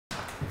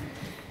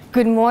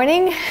Good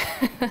morning.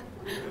 Good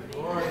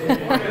morning.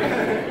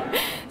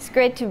 It's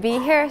great to be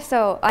here.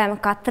 So I'm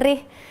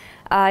Katri.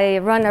 I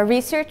run a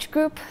research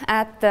group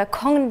at the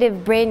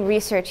Cognitive Brain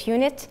Research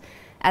Unit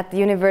at the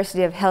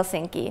University of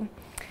Helsinki.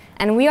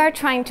 And we are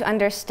trying to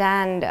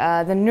understand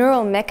the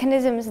neural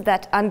mechanisms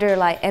that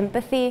underlie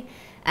empathy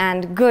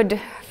and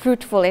good,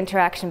 fruitful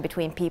interaction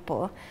between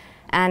people.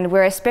 And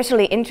we're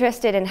especially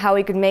interested in how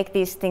we could make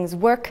these things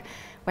work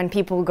when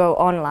people go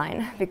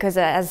online, because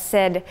as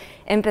said,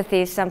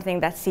 empathy is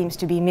something that seems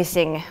to be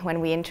missing when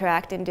we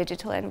interact in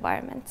digital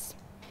environments.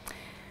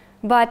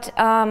 But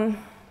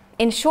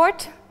in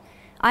short,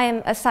 I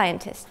am a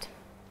scientist.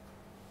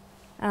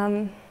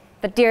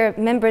 But dear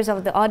members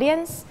of the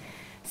audience,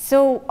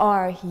 so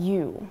are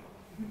you.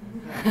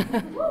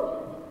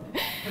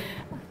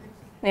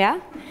 Yeah?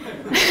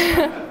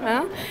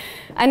 Well,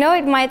 I know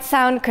it might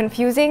sound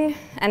confusing,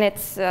 and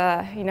it's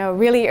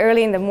really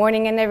early in the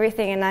morning and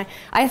everything, and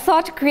I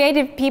thought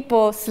creative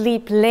people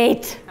sleep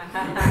late.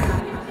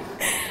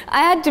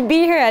 I had to be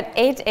here at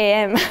 8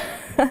 a.m.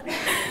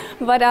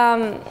 But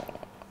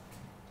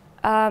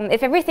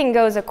if everything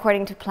goes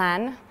according to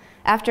plan,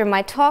 after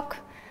my talk,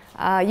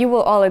 you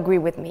will all agree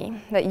with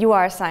me that you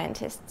are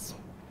scientists.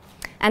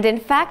 And in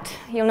fact,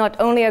 you'll not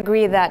only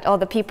agree that all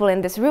the people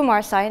in this room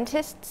are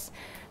scientists,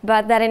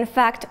 but that in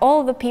fact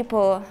all the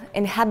people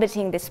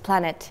inhabiting this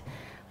planet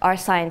are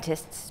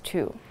scientists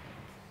too.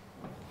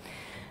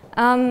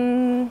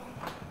 But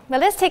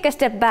let's take a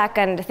step back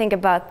and think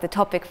about the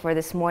topic for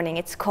this morning.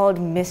 It's called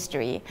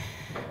mystery.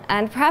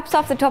 And perhaps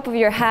off the top of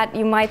your head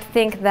you might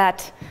think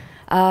that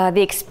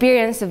the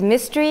experience of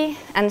mystery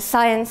and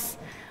science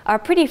are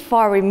pretty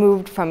far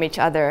removed from each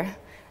other.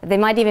 They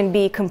might even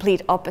be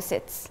complete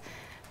opposites.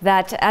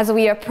 That as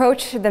we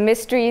approach the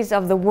mysteries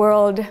of the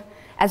world,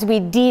 as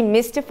we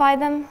demystify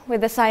them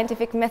with the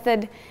scientific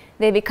method,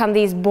 they become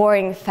these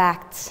boring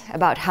facts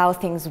about how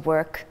things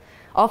work,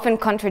 often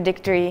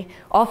contradictory,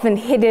 often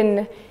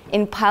hidden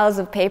in piles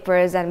of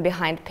papers and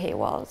behind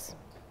paywalls.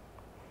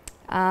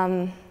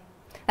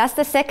 That's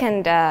the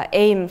second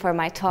aim for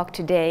my talk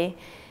today,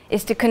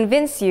 is to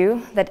convince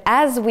you that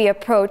as we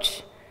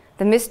approach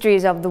the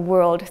mysteries of the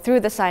world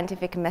through the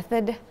scientific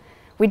method,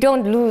 we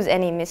don't lose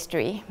any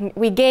mystery.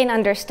 We gain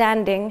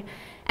understanding,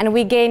 and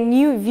we gain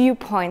new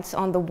viewpoints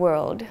on the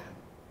world.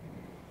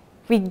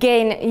 We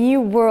gain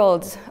new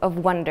worlds of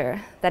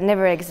wonder that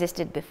never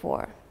existed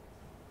before.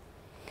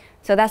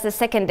 So that's the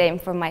second aim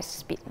for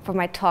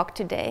my talk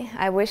today.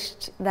 I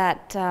wished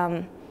that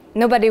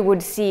nobody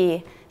would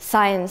see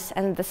science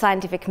and the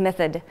scientific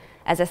method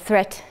as a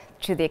threat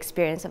to the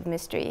experience of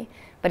mystery,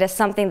 but as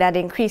something that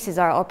increases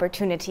our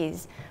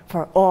opportunities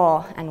for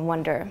awe and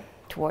wonder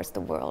towards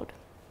the world.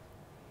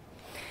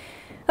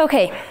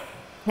 Okay.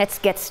 Let's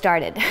get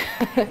started.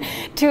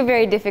 Two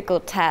very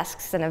difficult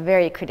tasks and a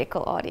very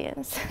critical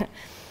audience.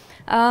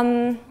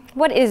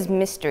 What is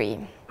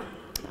mystery?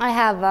 I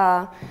have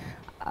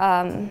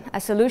a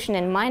solution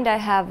in mind. I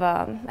have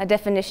a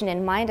definition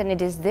in mind, and it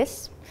is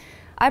this.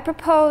 I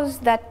propose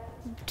that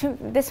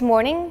this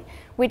morning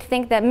we'd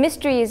think that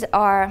mysteries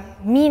are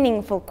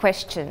meaningful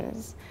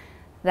questions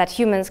that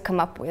humans come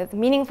up with,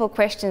 meaningful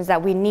questions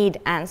that we need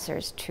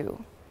answers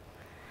to.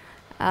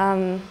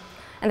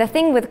 And the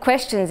thing with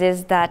questions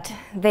is that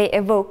they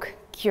evoke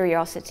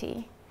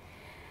curiosity.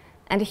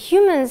 And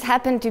humans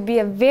happen to be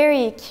a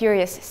very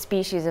curious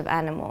species of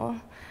animal.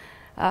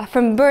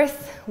 From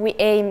birth, we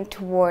aim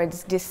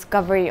towards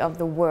discovery of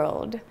the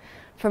world.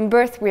 From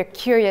birth, we're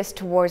curious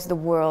towards the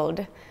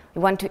world.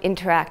 We want to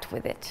interact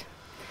with it.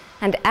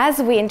 And as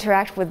we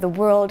interact with the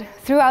world,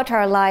 throughout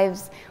our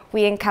lives,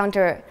 we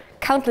encounter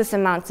countless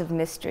amounts of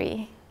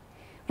mystery.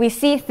 We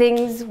see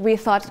things we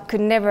thought could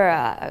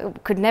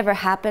never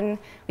happen,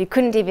 we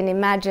couldn't even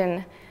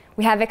imagine.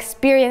 We have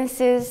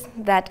experiences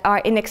that are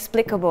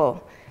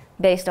inexplicable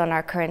based on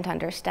our current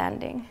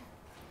understanding.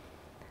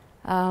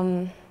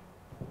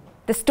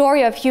 The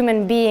story of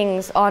human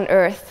beings on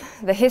Earth,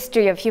 the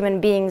history of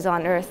human beings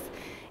on Earth,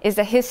 is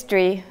a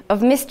history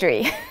of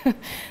mystery.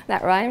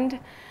 That rhymed.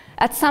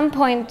 At some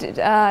point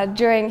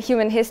during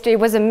human history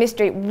was a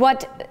mystery.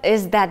 What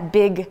is that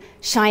big,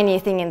 shiny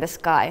thing in the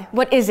sky?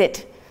 What is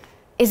it?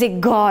 Is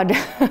it God?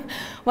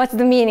 What's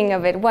the meaning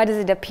of it? Why does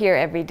it appear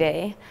every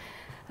day?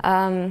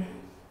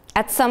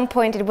 At some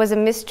point, it was a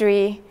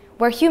mystery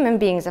where human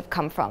beings have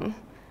come from.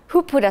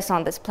 Who put us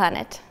on this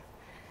planet?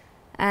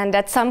 And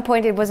at some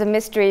point, it was a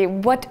mystery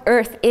what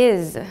Earth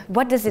is.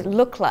 What does it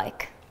look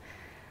like?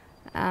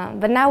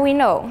 But now we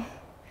know.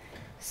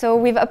 So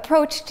we've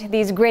approached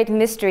these great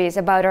mysteries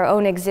about our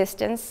own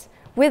existence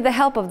with the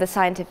help of the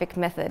scientific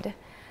method.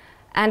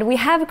 And we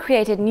have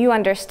created new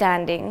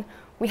understanding.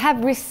 We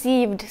have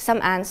received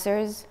some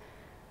answers.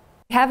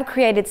 We have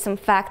created some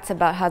facts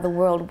about how the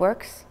world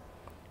works.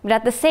 But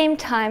at the same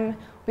time,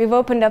 we've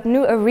opened up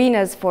new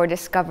arenas for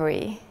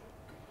discovery.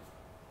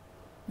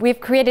 We've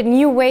created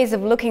new ways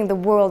of looking at the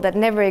world that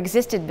never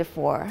existed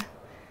before.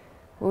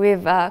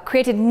 We've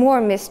created more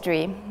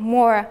mystery,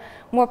 more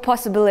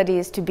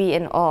possibilities to be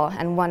in awe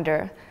and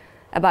wonder.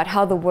 about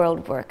how the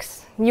world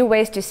works, new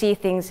ways to see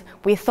things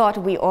we thought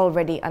we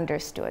already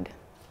understood.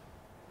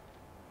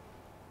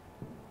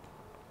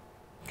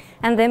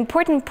 And the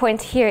important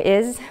point here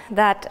is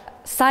that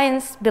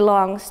science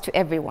belongs to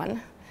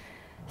everyone.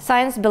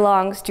 Science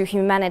belongs to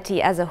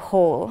humanity as a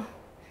whole.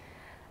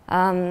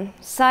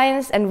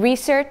 Science and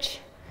research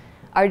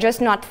are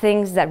just not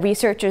things that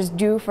researchers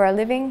do for a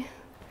living.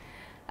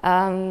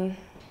 The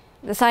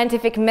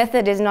scientific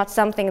method is not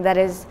something that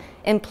is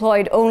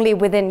employed only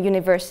within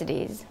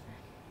universities.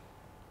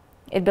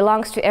 It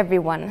belongs to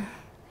everyone.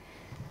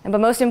 But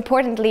most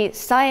importantly,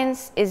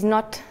 science is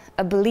not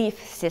a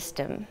belief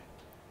system.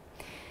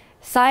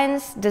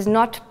 Science does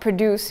not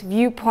produce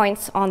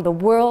viewpoints on the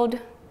world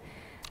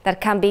that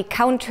can be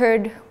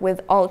countered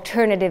with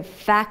alternative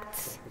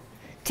facts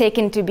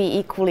taken to be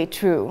equally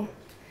true.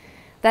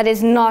 That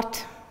is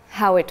not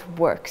how it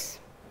works.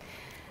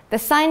 The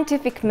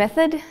scientific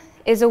method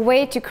is a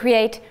way to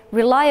create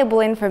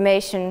reliable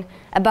information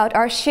about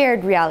our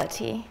shared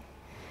reality.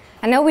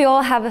 I know we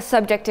all have a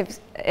subjective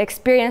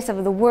experience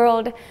of the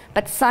world,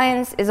 but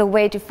science is a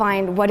way to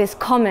find what is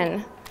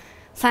common.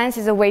 Science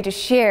is a way to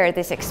share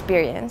this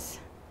experience.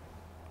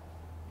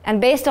 And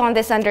based on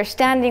this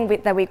understanding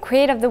that we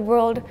create of the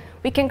world,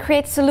 we can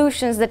create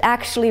solutions that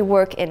actually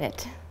work in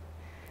it.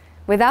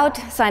 Without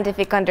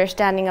scientific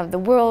understanding of the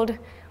world,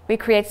 we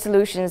create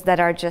solutions that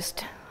are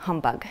just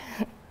humbug.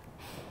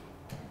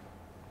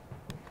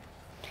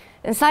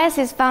 And science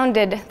is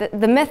founded,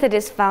 the method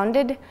is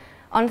founded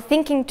on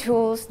thinking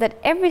tools that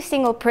every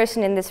single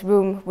person in this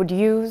room would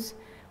use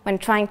when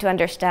trying to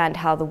understand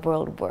how the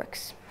world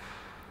works.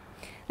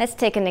 Let's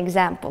take an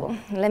example.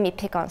 Let me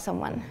pick on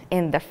someone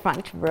in the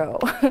front row.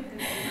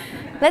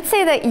 Let's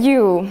say that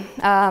you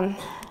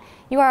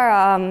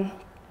are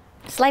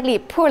slightly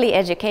poorly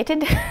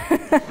educated.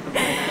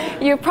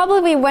 You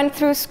probably went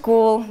through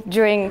school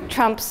during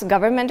Trump's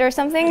government or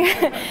something,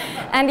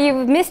 and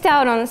you've missed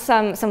out on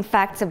some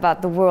facts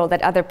about the world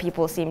that other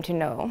people seem to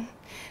know.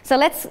 So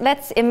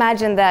let's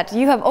imagine that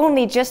you have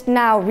only just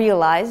now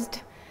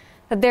realized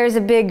that there's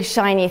a big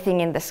shiny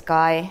thing in the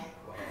sky.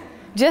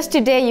 Just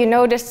today you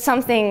noticed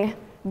something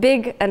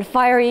big and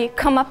fiery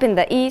come up in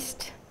the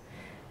east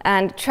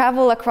and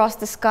travel across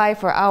the sky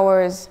for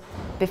hours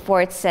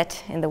before it's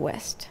set in the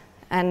west.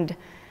 And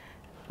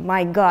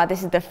my God,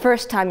 this is the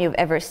first time you've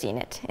ever seen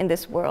it in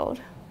this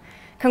world.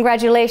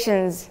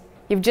 Congratulations,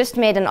 you've just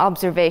made an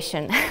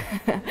observation.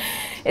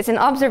 It's an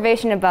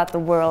observation about the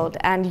world,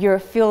 and you're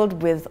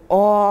filled with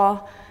awe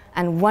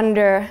and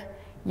wonder.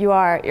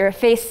 You're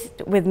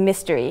faced with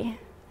mystery,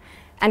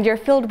 and you're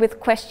filled with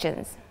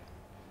questions.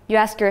 You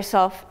ask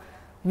yourself,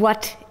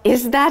 what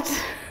is that?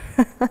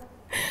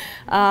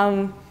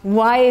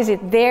 Why is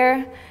it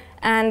there?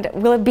 And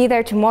will it be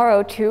there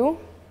tomorrow too?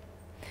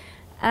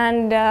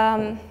 And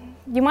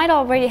you might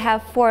already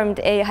have formed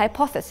a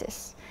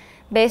hypothesis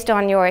based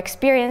on your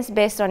experience,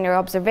 based on your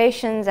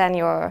observations and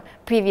your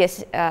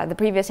the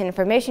previous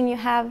information you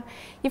have.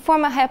 You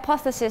form a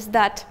hypothesis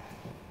that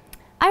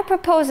I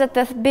propose that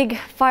the big,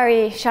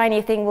 fiery,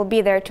 shiny thing will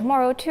be there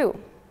tomorrow too.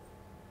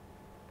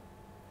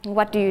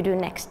 What do you do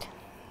next?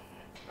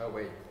 I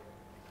wait.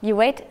 You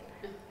wait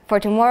for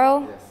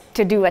tomorrow? Yes.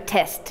 To do a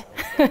test.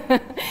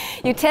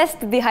 You test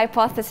the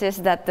hypothesis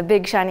that the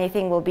big shiny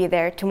thing will be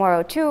there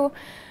tomorrow too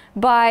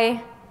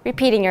by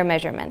repeating your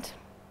measurement.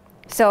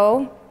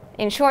 So,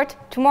 in short,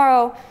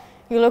 tomorrow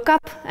you look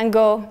up and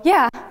go,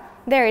 yeah,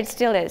 there it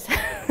still is.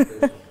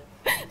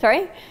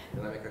 Sorry?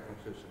 Then I make a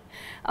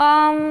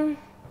conclusion.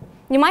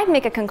 You might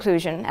make a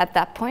conclusion at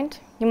that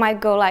point. You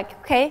might go like,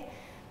 okay,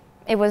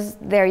 it was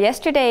there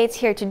yesterday, it's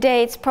here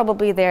today, it's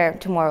probably there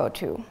tomorrow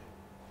too.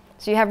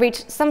 So you have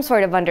reached some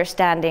sort of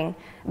understanding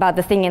about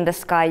the thing in the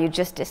sky you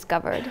just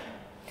discovered.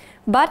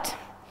 But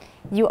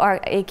you are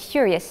a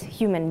curious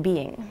human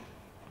being.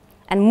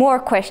 And more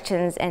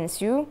questions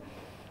ensue.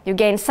 You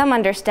gain some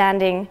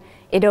understanding.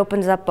 It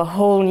opens up a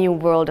whole new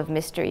world of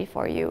mystery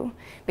for you.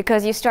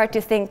 Because you start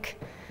to think,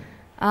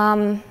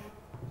 are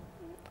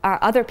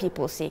other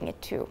people seeing it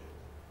too?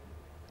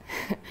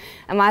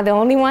 Am I the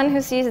only one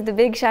who sees the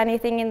big shiny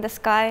thing in the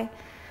sky?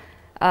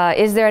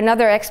 Is there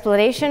another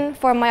explanation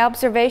for my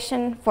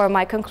observation, for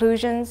my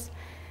conclusions?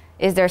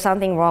 Is there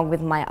something wrong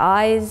with my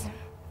eyes?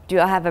 Do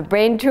I have a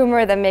brain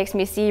tumor that makes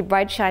me see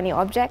bright, shiny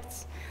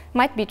objects?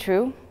 Might be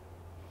true.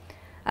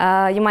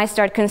 You might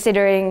start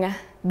considering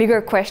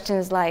bigger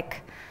questions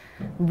like,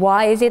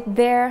 why is it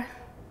there?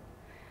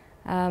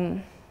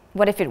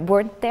 What if it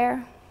weren't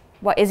there?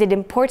 Is it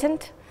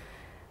important?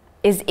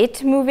 Is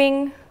it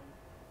moving?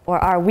 Or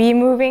are we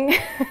moving?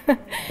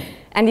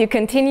 And you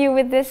continue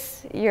with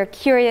this, you're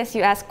curious,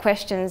 you ask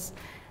questions,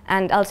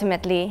 and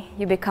ultimately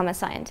you become a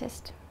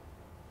scientist.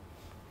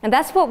 And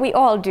that's what we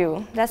all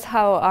do. That's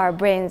how our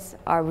brains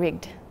are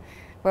rigged.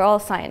 We're all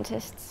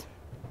scientists.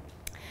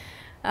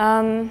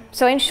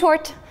 So in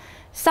short,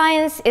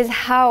 science is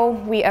how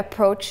we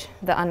approach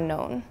the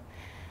unknown.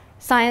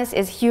 Science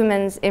is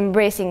humans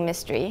embracing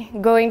mystery,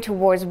 going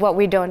towards what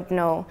we don't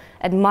know,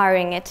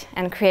 admiring it,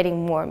 and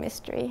creating more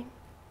mystery.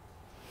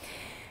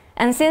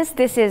 And since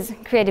this is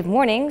Creative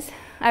Mornings,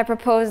 I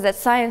propose that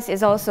science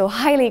is also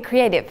highly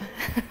creative.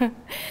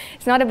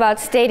 It's not about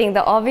stating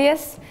the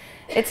obvious,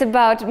 it's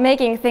about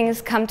making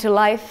things come to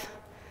life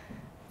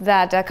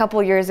that a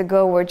couple years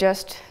ago were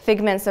just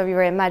figments of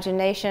your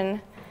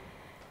imagination.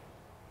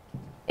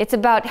 It's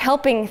about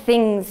helping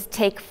things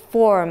take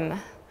form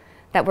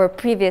that were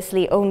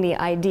previously only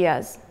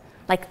ideas,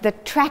 like the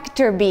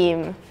tractor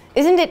beam.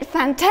 Isn't it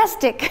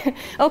fantastic?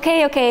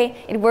 Okay,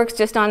 it works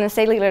just on a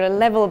cellular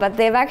level, but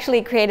they've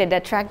actually created a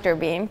tractor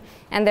beam.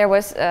 And there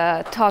was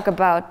talk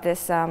about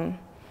this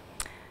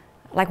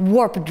like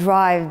warp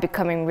drive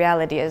becoming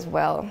reality as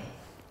well.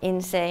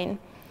 Insane.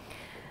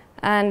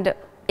 And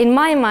in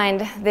my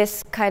mind,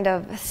 this kind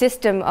of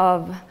system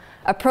of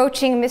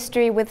approaching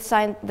mystery with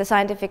the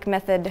scientific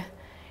method,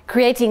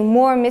 creating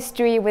more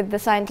mystery with the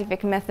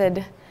scientific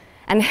method,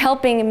 and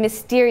helping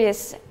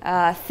mysterious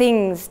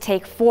things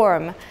take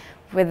form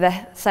with the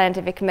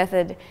scientific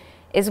method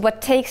is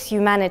what takes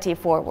humanity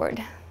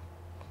forward.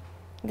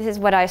 This is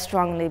what I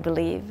strongly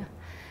believe.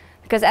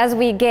 Because as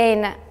we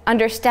gain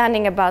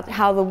understanding about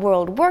how the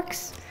world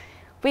works,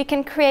 we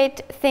can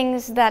create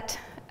things that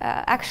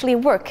actually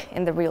work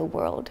in the real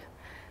world.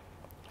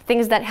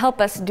 Things that help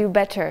us do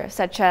better,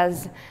 such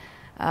as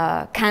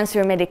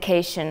cancer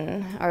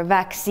medication or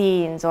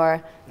vaccines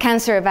or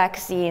cancer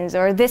vaccines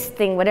or this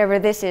thing, whatever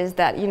this is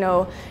that, you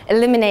know,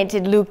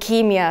 eliminated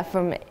leukemia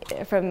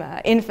from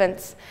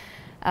infants.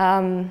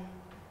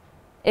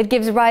 It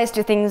gives rise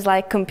to things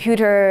like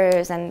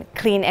computers and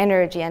clean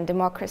energy and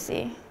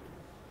democracy.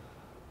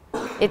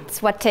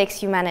 It's what takes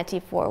humanity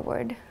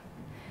forward.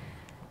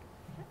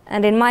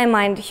 And in my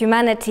mind,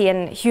 humanity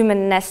and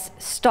humanness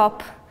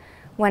stop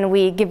when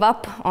we give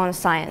up on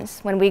science,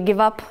 when we give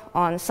up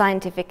on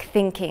scientific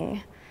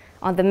thinking,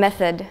 on the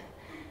method,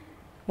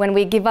 when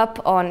we give up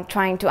on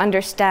trying to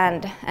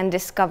understand and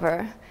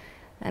discover,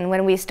 and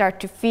when we start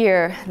to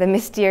fear the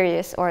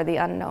mysterious or the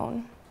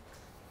unknown.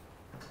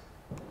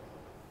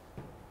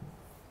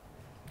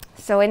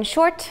 So in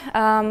short,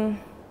 I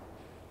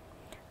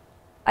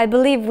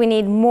believe we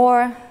need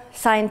more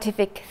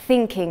scientific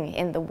thinking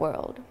in the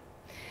world.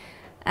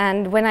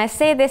 And when I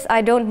say this,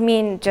 I don't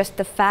mean just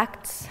the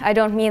facts. I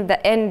don't mean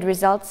the end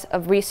results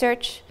of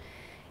research.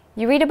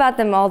 You read about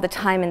them all the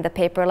time in the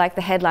paper, like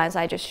the headlines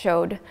I just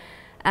showed.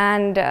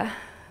 And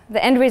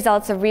the end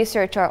results of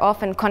research are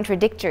often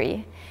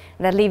contradictory.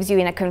 That leaves you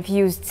in a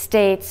confused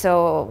state.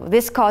 So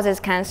this causes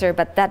cancer,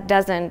 but that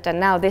doesn't, and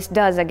now this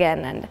does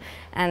again.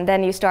 And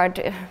then you start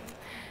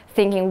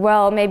thinking,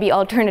 well, maybe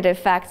alternative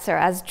facts are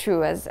as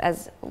true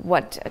as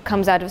what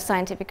comes out of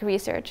scientific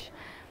research.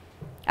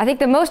 I think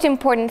the most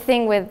important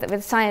thing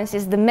with science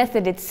is the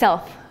method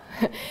itself.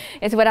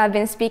 It's what I've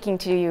been speaking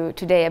to you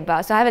today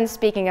about. So I haven't been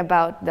speaking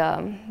about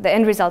the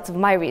end results of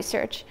my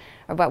research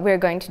or what we're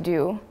going to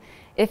do.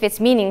 If it's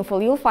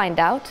meaningful, you'll find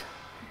out.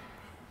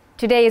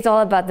 Today is all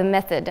about the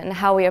method and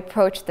how we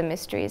approach the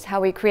mysteries, how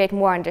we create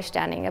more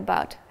understanding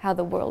about how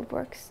the world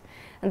works.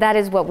 And that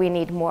is what we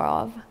need more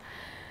of.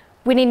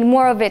 We need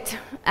more of it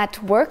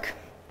at work.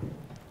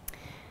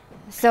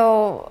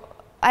 So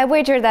I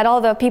wager that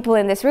all the people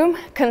in this room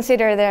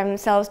consider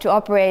themselves to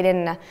operate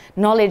in a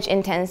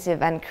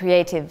knowledge-intensive and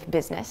creative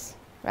business,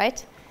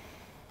 right?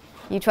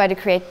 You try to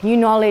create new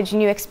knowledge,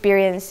 new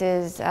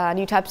experiences,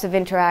 new types of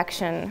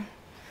interaction.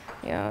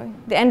 You know,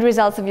 the end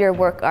results of your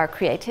work are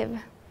creative.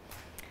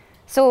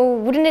 So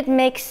wouldn't it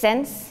make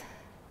sense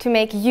to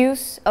make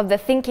use of the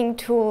thinking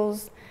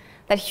tools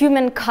that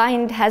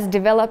humankind has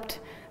developed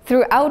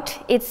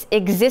throughout its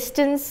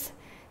existence,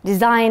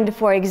 designed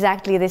for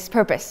exactly this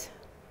purpose?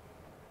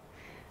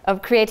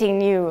 Of creating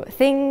new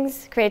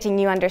things, creating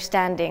new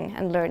understanding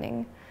and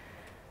learning.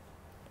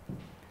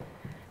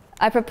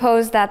 I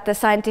propose that the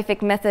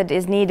scientific method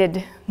is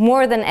needed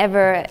more than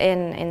ever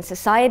in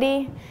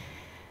society.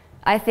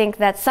 I think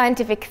that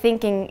scientific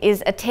thinking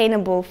is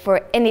attainable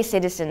for any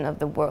citizen of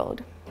the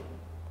world.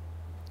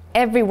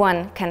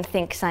 Everyone can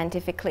think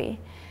scientifically.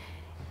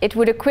 It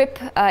would equip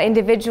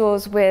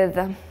individuals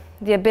with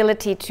the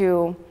ability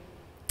to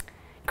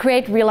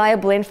create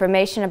reliable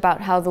information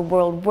about how the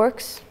world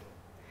works.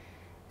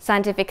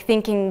 Scientific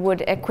thinking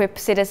would equip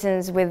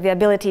citizens with the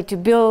ability to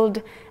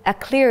build a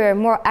clearer,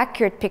 more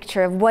accurate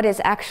picture of what is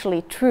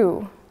actually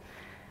true.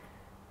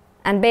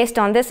 And based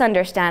on this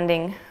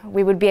understanding,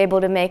 we would be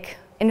able to make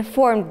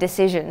informed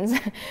decisions.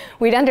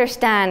 We'd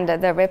understand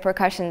the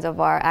repercussions of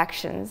our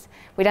actions.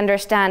 We'd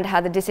understand how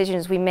the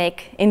decisions we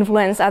make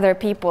influence other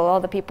people, all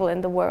the people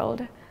in the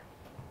world.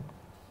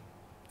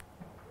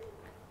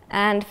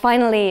 And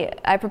finally,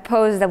 I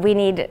propose that we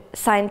need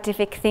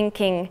scientific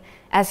thinking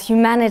as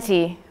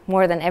humanity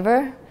more than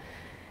ever,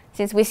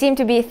 since we seem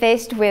to be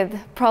faced with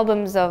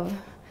problems of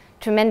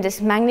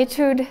tremendous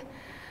magnitude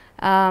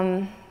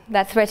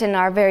that threaten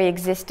our very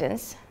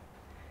existence.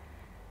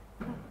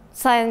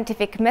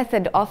 Scientific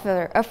method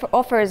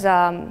offers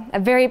a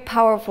very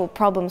powerful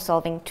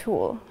problem-solving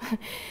tool.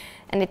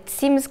 And it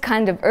seems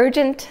kind of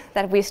urgent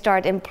that we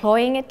start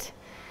employing it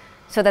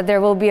so that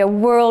there will be a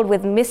world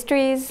with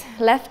mysteries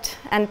left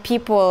and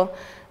people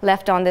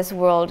left on this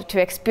world to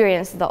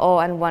experience the awe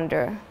and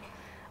wonder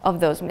of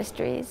those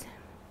mysteries.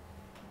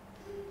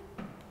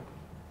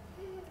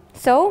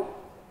 So,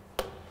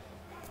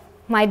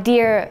 my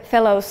dear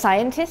fellow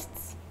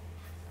scientists,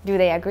 do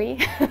they agree?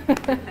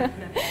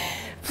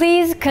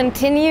 Please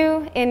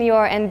continue in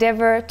your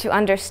endeavor to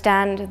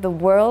understand the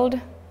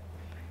world.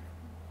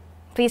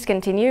 Please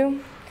continue.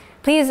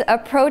 Please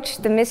approach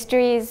the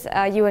mysteries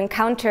you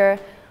encounter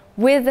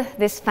with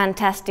this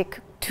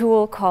fantastic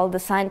tool called the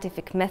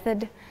scientific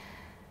method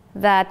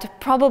that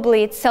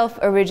probably itself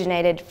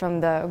originated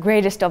from the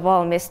greatest of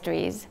all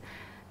mysteries,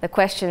 the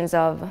questions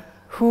of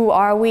who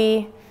are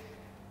we,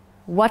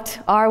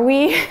 what are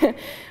we,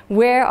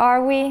 where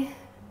are we,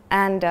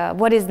 and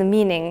what is the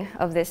meaning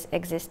of this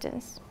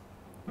existence.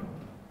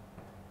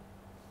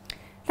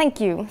 Thank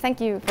you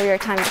for your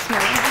time this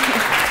morning.